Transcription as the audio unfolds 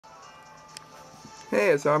Hey,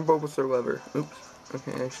 it's rmbulbasaurlover. Oops.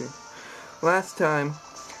 Okay, actually. Last time,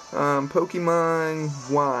 Pokemon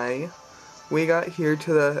Y, we got here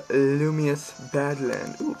to the Lumious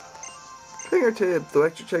Badland. Ooh. Fingertip, the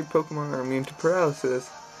electric type Pokemon are immune to paralysis.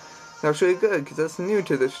 That's really good, because that's new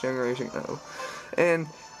to this generation. And,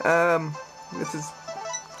 this is,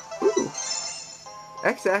 ooh,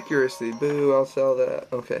 X accuracy. Boo, I'll sell that.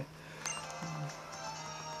 Okay.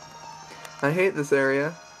 I hate this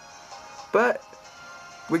area, but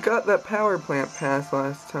we got that power plant pass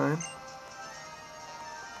last time.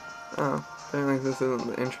 Oh, apparently this isn't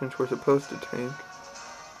the entrance we're supposed to take.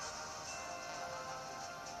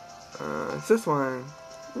 It's this one.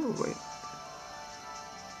 Ooh, wait.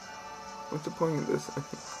 What's the point of this?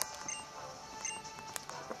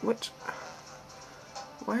 What?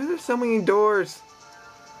 Why are there so many doors?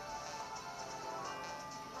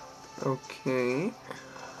 Okay.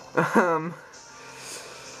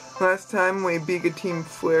 Last time we beat a Team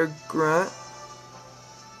Flare Grunt,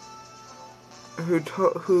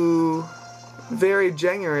 who very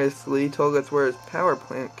generously told us where his power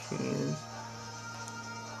plant key is.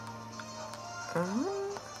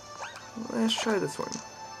 Let's try this one.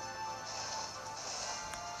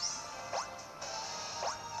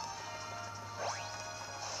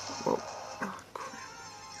 Whoa. Oh, crap.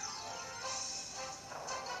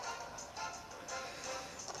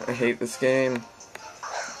 I hate this game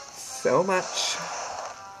so much.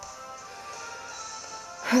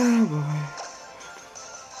 Oh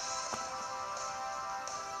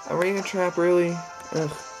boy. Arena Trap, really?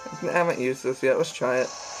 Ugh. I haven't used this yet. Let's try it.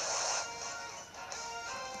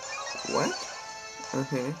 What?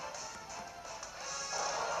 Okay.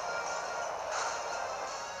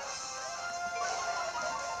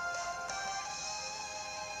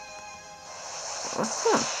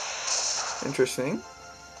 Uh-huh. Interesting.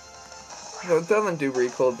 So it doesn't do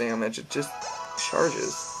recoil damage, it just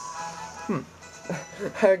charges.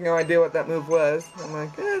 I had no idea what that move was. I'm like,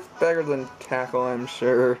 it's better than Tackle, I'm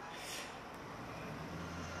sure.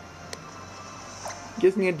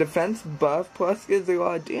 Gives me a defense buff, plus gives a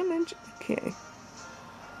lot of damage. Okay.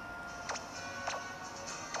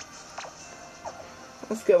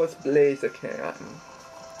 Let's go with Blaziken.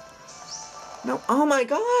 No, oh my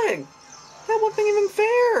god! That wasn't even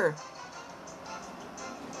fair!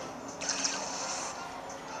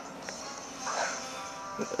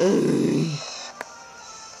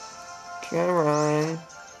 Come on.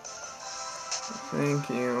 Thank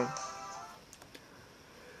you.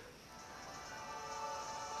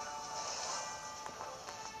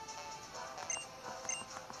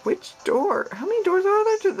 Which door? How many doors are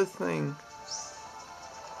there to this thing?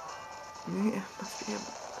 Yeah, must be a...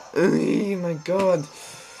 Oh my god.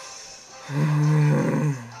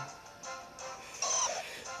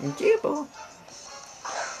 Gibble.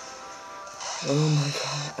 Oh my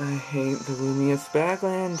god, I hate the Lumious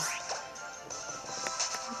Badlands.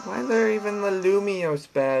 Why are there even the Lumious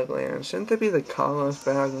Badlands? Shouldn't there be the Kalos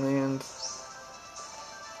Badlands?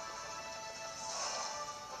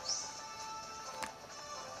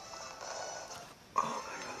 Oh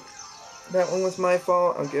my god. That one was my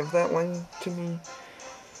fault. I'll give that one to me.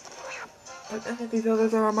 But none of these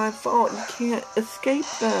others are my fault. You can't escape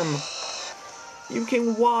them. You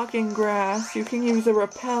can walk in grass, you can use a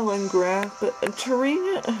rappel in grass, but terrain,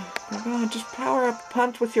 oh my god, just power up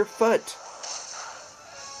punch with your foot.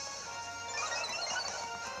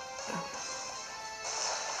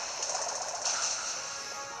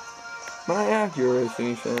 My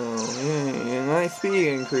accuracy fell, yay, and my speed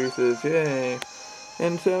increases, yay.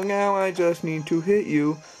 And so now I just need to hit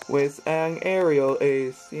you with an aerial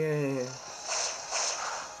ace, yay.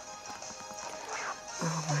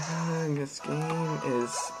 Oh my god, this game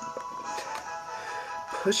is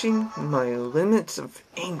pushing my limits of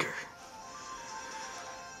anger.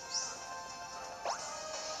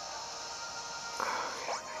 Okay,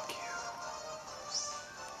 thank you.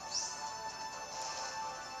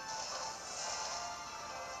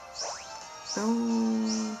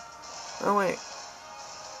 Oh. Oh wait.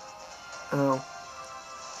 Oh.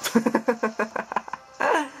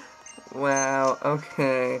 Wow,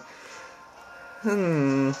 okay.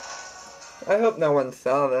 I hope no one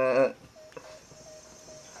saw that.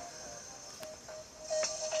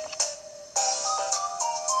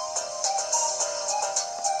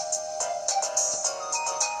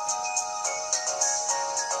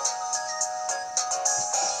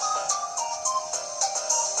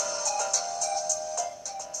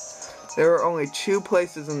 There are only 2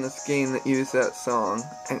 places in this game that use that song,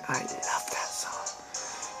 and I love that song.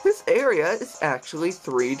 This area is actually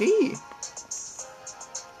 3D.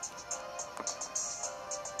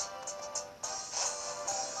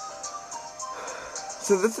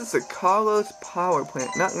 So this is the Kalos power plant.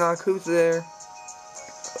 Knock knock, who's there?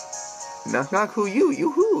 Knock knock, who you?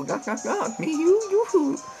 You who? Knock knock knock, me you? You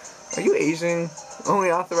who? Are you Asian?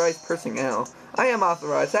 Only authorized personnel. I am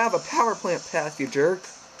authorized. I have a power plant pass, you jerk.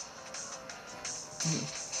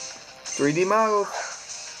 3D model.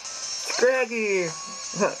 Scraggy!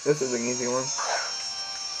 This is an easy one.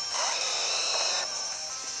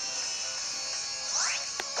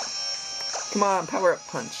 Come on, power up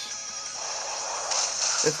punch.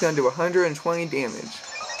 It's gonna do 120 damage.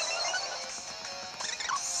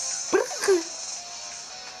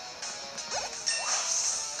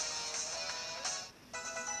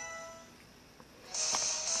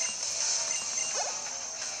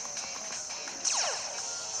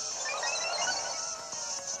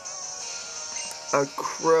 A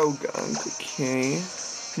crow gun, okay.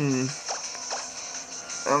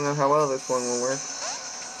 I don't know how well this one will work.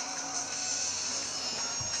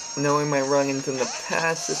 Knowing my run-ins in the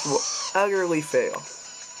past, this will utterly fail.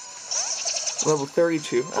 Level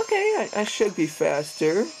 32. Okay, I should be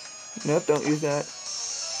faster. Nope, don't use that.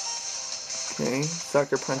 Okay,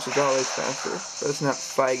 Sucker Punch is always faster. But it's not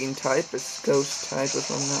fighting type, it's ghost type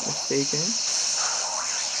if I'm not mistaken.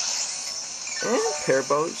 And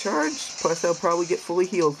Parabolic Charge, plus I'll probably get fully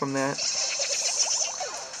healed from that.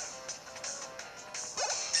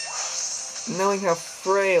 Knowing how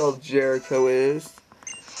frail Jericho is,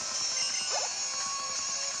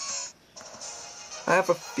 I have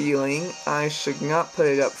a feeling I should not put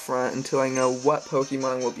it up front until I know what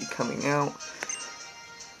Pokemon will be coming out.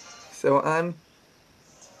 So I'm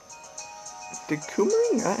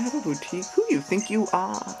Decoumaring? I have a boutique? Who do you think you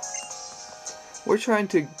are? We're trying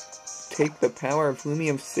to take the power of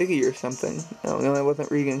Lumium City or something. Oh no, I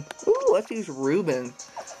wasn't reading. Ooh, let's use Ruben.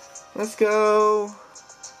 Let's go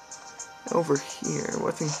over here.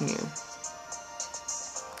 What's in here?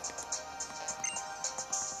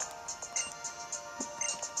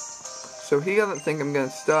 So he doesn't think I'm gonna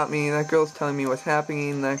stop me. That girl's telling me what's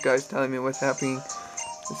happening. That guy's telling me what's happening.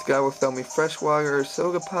 This guy will sell me fresh water or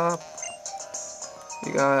soda pop.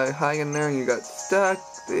 You got high in there and you got stuck.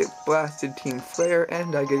 They blasted Team Flare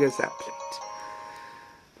and I get a Zap Plate.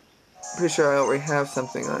 Pretty sure I already have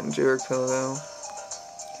something on Jericho though.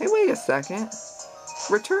 Hey, wait a second.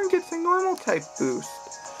 Return gets a normal type boost.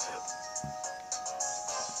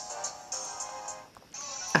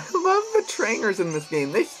 I love the trainers in this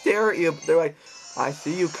game. They stare at you, but they're like, I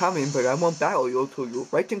see you coming, but I won't battle you until you're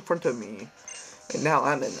right in front of me. And now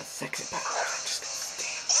I'm in a sexy battle.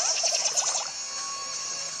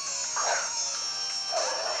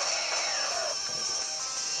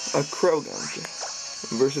 A crow gun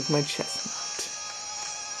versus my chestnut.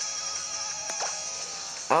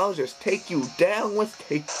 I'll just take you down with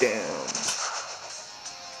takedowns.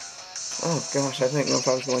 Oh gosh, I didn't know if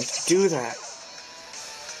I was going to do that.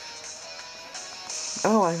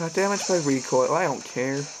 Oh, I got damaged by recoil. I don't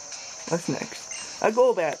care. What's next? A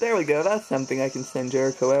Golbat. There we go. That's something I can send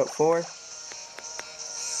Jericho out for.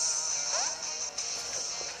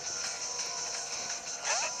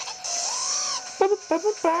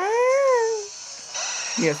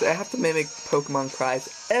 Yes, I have to mimic Pokemon cries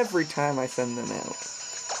every time I send them out.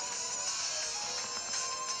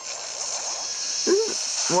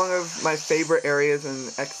 This is one of my favorite areas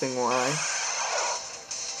in X and Y.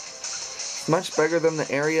 It's much bigger than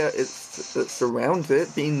the area that surrounds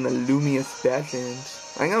it, being the Lumious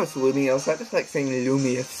Badlands. I know it's Lumios, I just like saying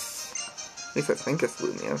Lumious. At least I think it's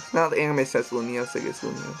Lumios. Now the anime says Lumios, I guess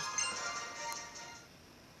Lumios.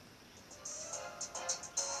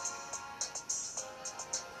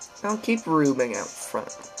 I'll keep Ruben out front.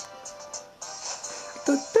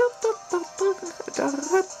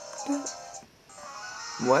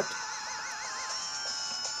 What?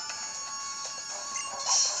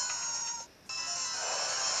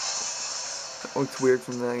 That looks weird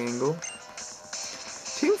from that angle.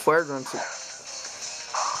 Team Fire Grunts are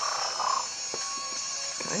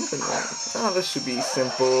kind of annoying. Oh, this should be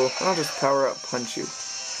simple. I'll just power up punch you.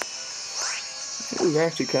 Ooh, you're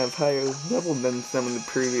actually kind of higher level than some of the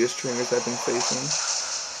previous trainers I've been facing.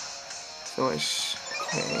 So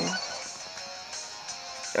okay.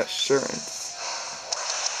 Assurance.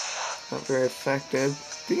 Not very effective.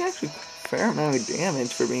 Doing actually a fair amount of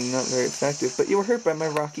damage for being not very effective, but you were hurt by my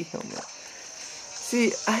rocky helmet.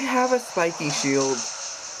 See, I have a spiky shield.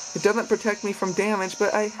 It doesn't protect me from damage,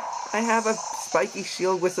 but I have a spiky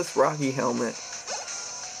shield with this rocky helmet.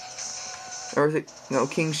 Or is it, no,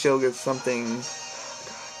 King Shield is something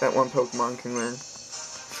that one Pokemon can learn.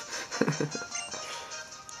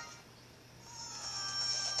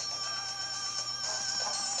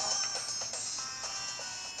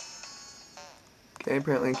 Okay,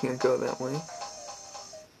 apparently I can't go that way.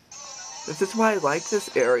 This is why I like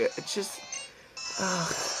this area. It's just,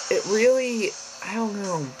 it really, I don't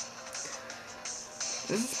know.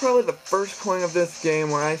 This is probably the first point of this game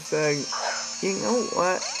where I say, you know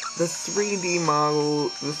what? The 3D model,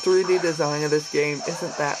 the 3D design of this game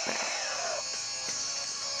isn't that bad.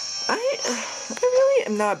 I really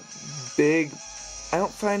am not big. I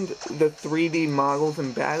don't find the 3D models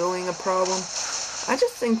in battling a problem. I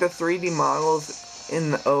just think the 3D models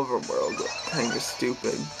in the overworld look kind of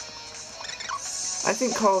stupid. I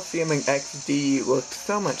think Coliseum and XD look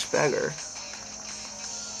so much better.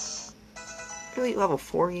 Really, level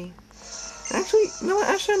 40? Actually, you know what?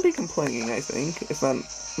 I shouldn't be complaining, I think. If I'm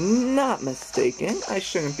not mistaken, I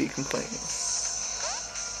shouldn't be complaining.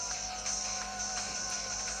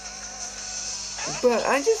 But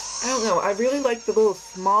I don't know, I really like the little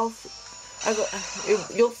small...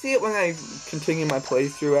 you'll see it when I continue my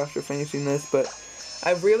playthrough after finishing this, but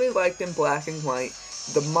I really liked in Black and White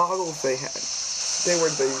the models they had. They were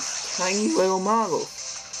these tiny little models.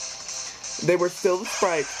 They were still the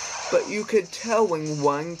sprites, but you could tell when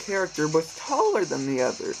one character was taller than the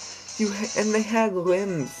other. And they had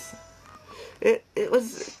limbs. It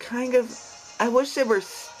was kind of... I wish they were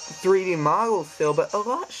 3D models still, but a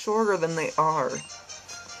lot shorter than they are.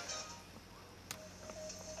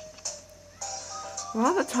 A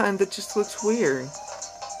lot of the times it just looks weird.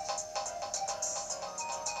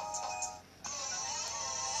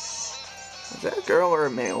 Is that a girl or a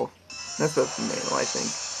male? That's a male, I think.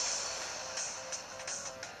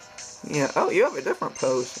 Yeah, oh, you have a different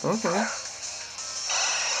pose. Okay.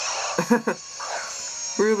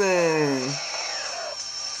 Ruben!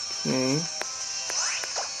 Okay.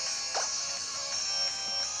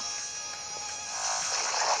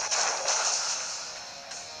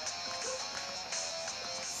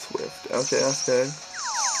 Swift. Okay, that's good.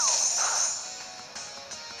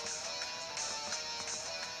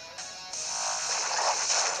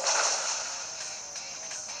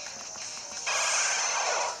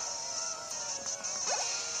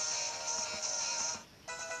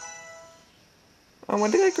 Oh,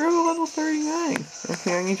 when did I grow to level 39?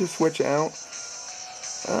 Okay, I need to switch out.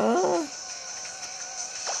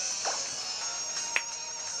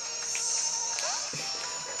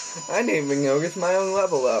 I didn't even notice my own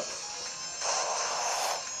level up.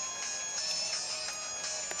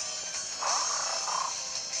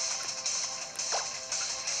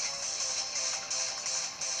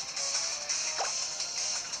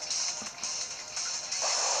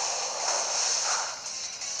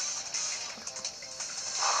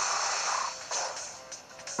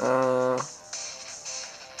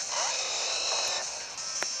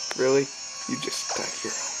 Really? You just got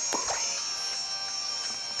your own grave.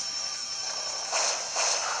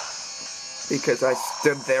 Because I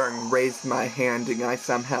stood there and raised my hand and I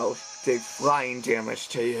somehow did flying damage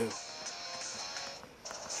to you.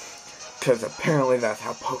 Because apparently that's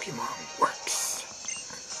how Pokemon works.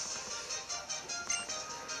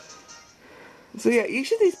 So yeah,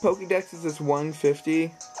 each of these Pokédexes is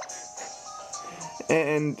 150.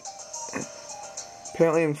 And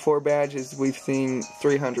apparently in 4 badges we've seen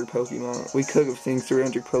 300 Pokemon. We could have seen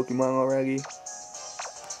 300 Pokemon already.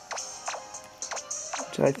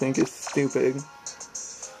 Which I think is stupid.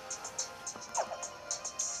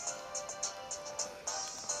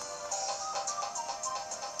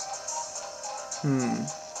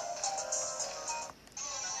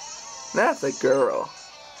 That's a girl.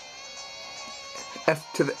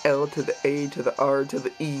 F to the L to the A to the R to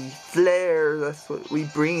the E. Flare, that's what we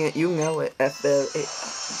bring it, you know it. F-L-A.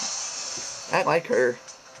 I like her.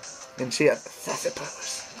 And she has a sassy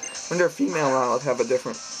pose. Wonder if female models have a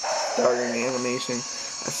different starting animation.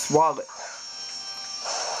 A Swallow.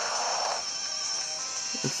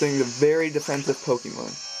 This thing's a very defensive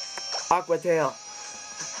Pokemon. Aqua Tail.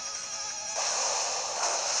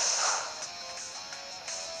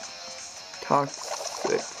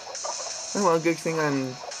 Toxic. Oh well, good thing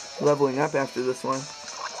I'm leveling up after this one.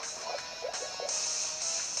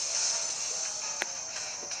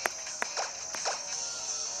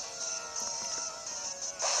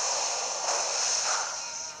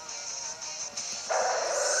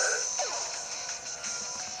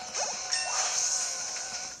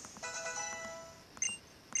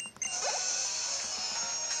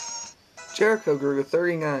 Jericho grew to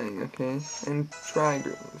 39, okay, and Tri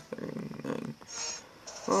grew to 39.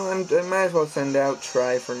 Well, I might as well send out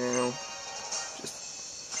Tri for now,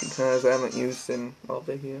 just because I haven't used him all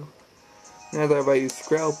video. Now that I use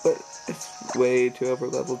Sprout, but it's way too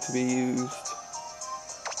overleveled to be used.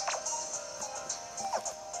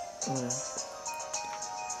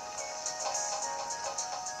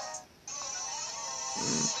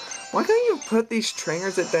 Why don't you put these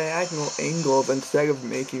trainers at diagonal angles instead of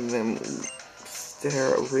making them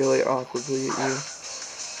stare really awkwardly at you?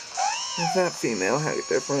 If that female had a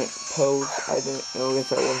different pose, I didn't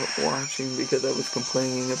notice. I wasn't watching because I was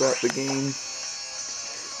complaining about the game.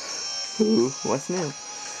 Ooh, what's new?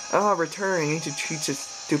 Ah, return. I need to treat this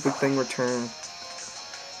stupid thing return.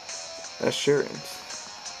 Assurance.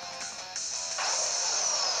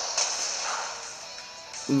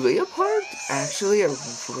 Leopard? Actually a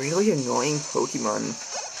really annoying Pokemon.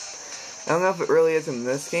 I don't know if it really is in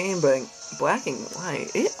this game, but in Black and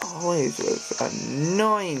White, it always was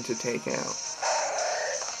annoying to take out.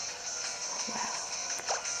 Wow.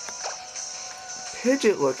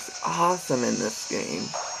 Pidgeot looks awesome in this game.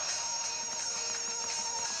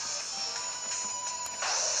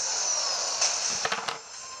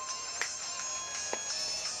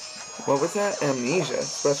 What was that? Amnesia.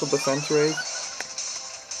 Special defense rate?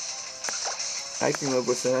 I can live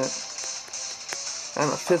with that. I'm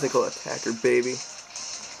a physical attacker, baby.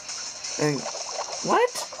 And what?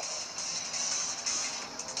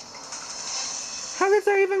 How does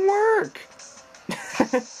that even work?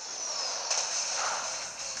 I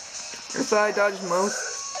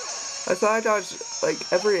thought I dodged like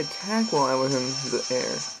every attack while I was in the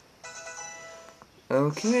air.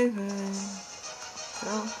 Okay then.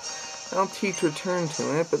 I'll teach return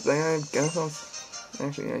to it, but then I guess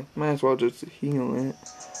actually, I might as well just heal it.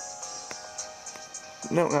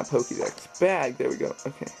 No, not Pokédex. Bag, there we go.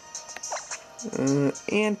 Okay.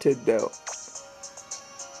 Antidote.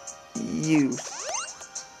 Use.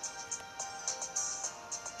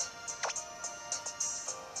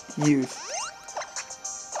 Use.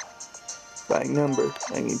 By number.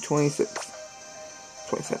 I need 26.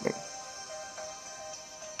 27.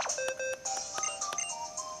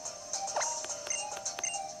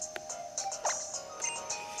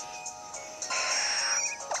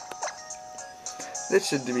 This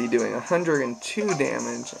should be doing 102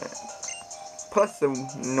 damage, plus the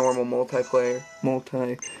normal multiplier.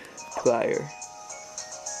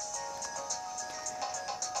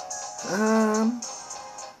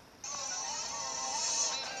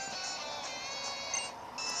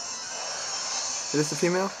 Is this a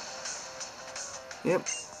female? Yep,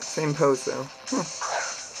 same pose though. Huh.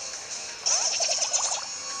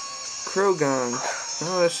 Krogong.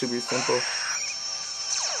 Oh, that should be simple.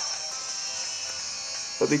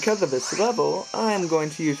 But because of this level, I'm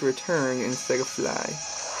going to use return instead of fly.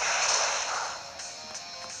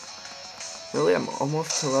 Really, I'm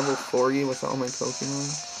almost to level 40 with all my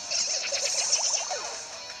Pokemon.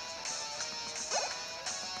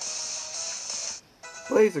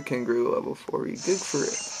 Blaziken grew level 40, good for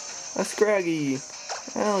it. A Scraggy!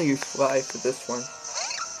 I'll use fly for this one.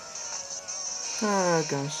 Ah,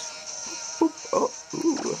 gosh. Boop. Oh,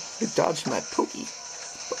 ooh, I dodged my Poke.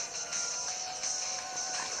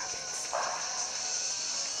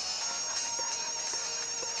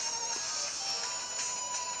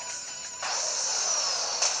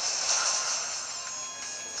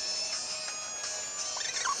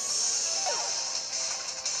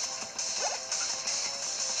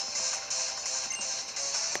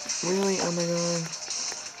 Really? Oh my god.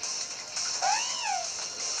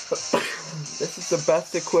 This is the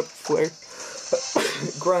best equipped flare.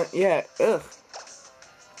 Grunt, yeah, ugh.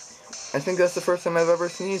 I think that's the first time I've ever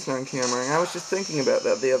sneezed on camera, and I was just thinking about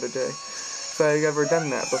that the other day. If I've ever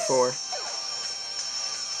done that before.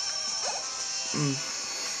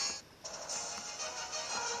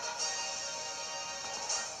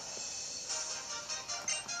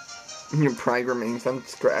 You're probably remaining some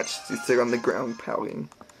scratched. You sit on the ground pouting.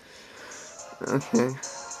 Okay.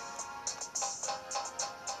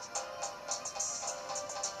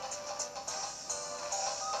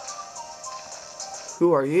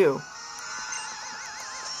 Who are you?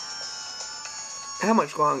 How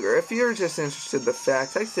much longer? If you're just interested in the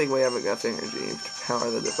facts, I say we haven't got energy to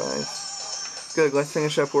power the device. Good, let's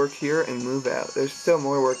finish up work here and move out. There's still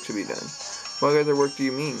more work to be done. What other work do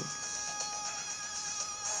you mean?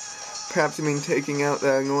 Perhaps you mean taking out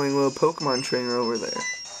that annoying little Pokemon trainer over there.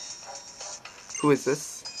 Who is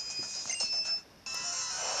this?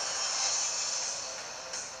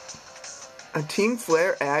 A Team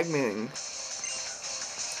Flare Agman.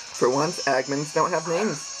 For once, Agmans don't have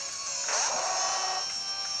names.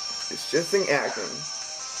 It's just an Agman.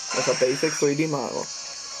 With a basic 3D model.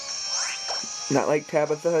 Not like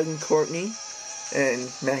Tabitha and Courtney,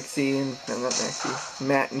 and Maxie and, no, not Maxie,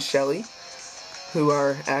 Matt and Shelly, who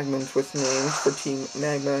are Agmans with names for Team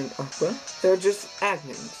Magma and Aqua. They're just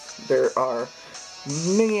Agmans. There are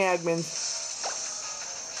many Agmans.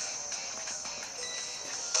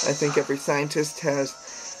 I think every scientist has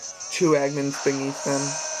 2 Agmans beneath them.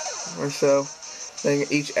 or so. Then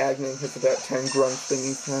each Agni has about 10 grunt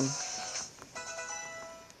thingies then.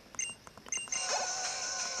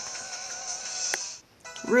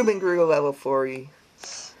 Ruben grew to level 40.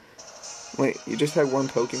 Wait, you just had one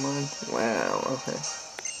Pokemon? Wow, okay.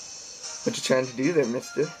 What you trying to do there,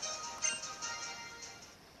 mister?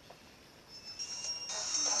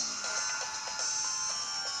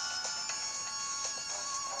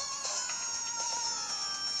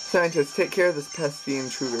 Scientist, take care of this pesky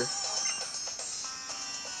intruder.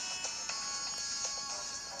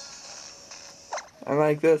 I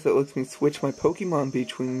like this, it lets me switch my Pokemon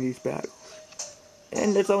between these battles.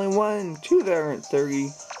 And there's only one, two that aren't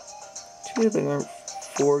 30, two that aren't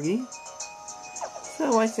 40.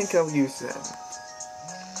 So I think I'll use them.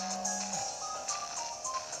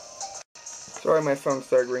 Sorry, my phone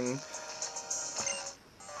started ringing.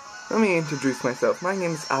 Let me introduce myself. My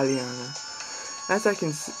name is Aliana. As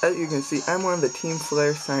you can see, I'm one of the Team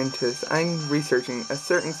Flare scientists. I'm researching a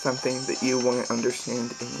certain something that you won't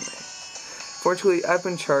understand anyway. Fortunately, I've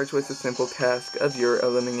been charged with the simple task of your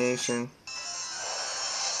elimination.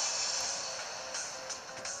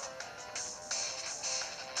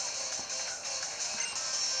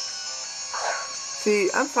 See,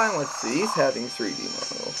 I'm fine with these having 3D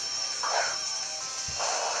models.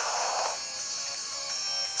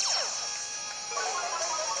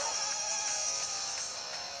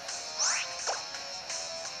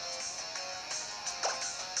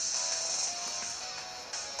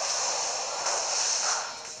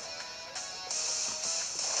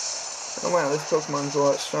 Oh wow, this Pokemon's a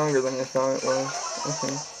lot stronger than I thought it was.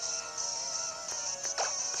 Okay.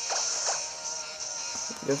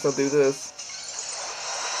 Guess I'll do this.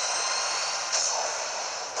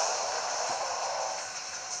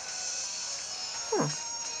 Huh.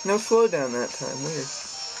 No slowdown that time. Weird.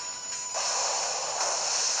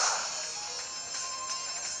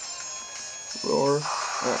 Roar.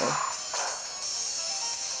 Uh-oh.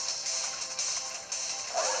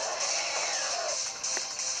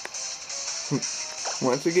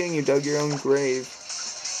 Once again, you dug your own grave.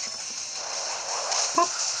 Pop!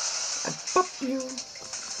 I popped you!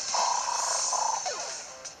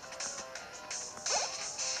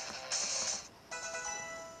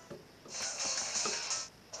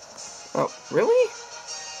 Oh, really?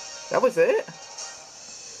 That was it?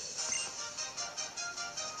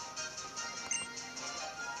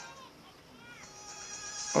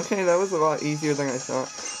 Okay, that was a lot easier than I thought.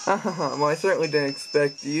 Well, I certainly didn't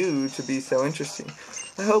expect you to be so interesting.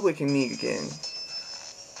 I hope we can meet again.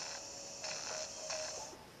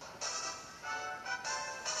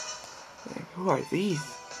 Who are these?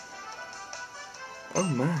 Oh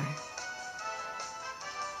my.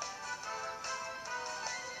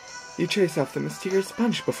 You chase off the mysterious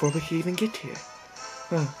sponge before we can even get here.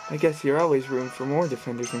 Well, I guess you're always room for more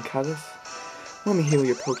defenders in Kalos. Let me heal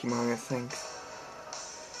your Pokemon, I think.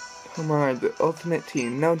 Pomar, the ultimate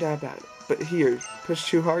team, no doubt about it. But here, push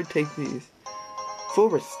too hard, take these. Full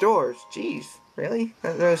restores? Jeez, really?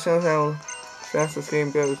 That really shows how fast this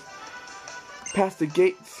game goes. Past the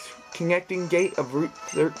gates, connecting gate of Route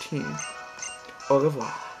 13. Au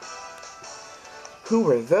revoir. Who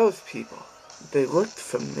were those people? They looked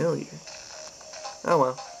familiar. Oh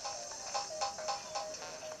well.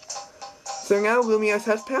 So now Lumiose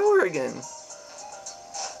has power again.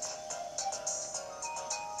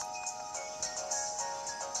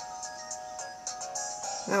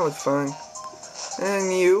 That was fun.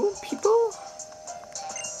 And you, people?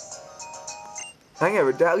 I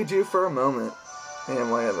never doubted you for a moment.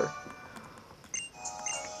 And whatever.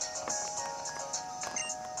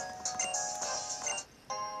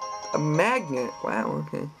 A magnet? Wow,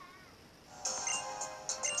 okay.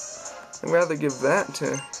 I'd rather give that to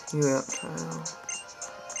Helioptile.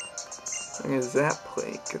 I get Zap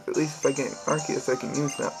Plate, because at least if I get Arceus, I can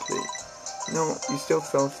use that plate. No, you still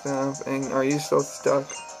sell stuff, and are you still stuck?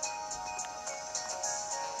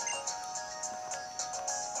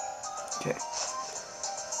 Okay.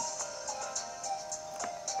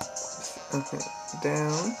 Okay,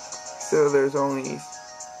 down. So there's only...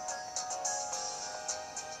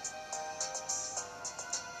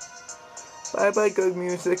 Bye-bye, good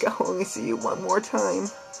music. I'll only see you one more time.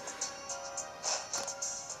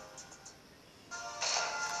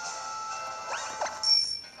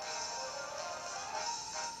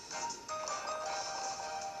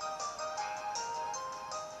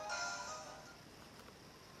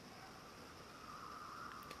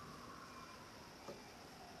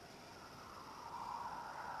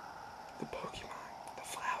 The Pokemon. The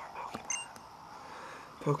flower Pokemon.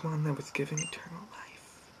 Pokemon that was given eternal life.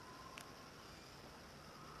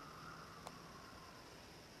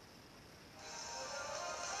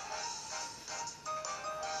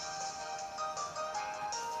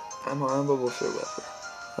 I'm rmbulbasaurlover.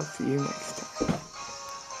 I'll see you next time.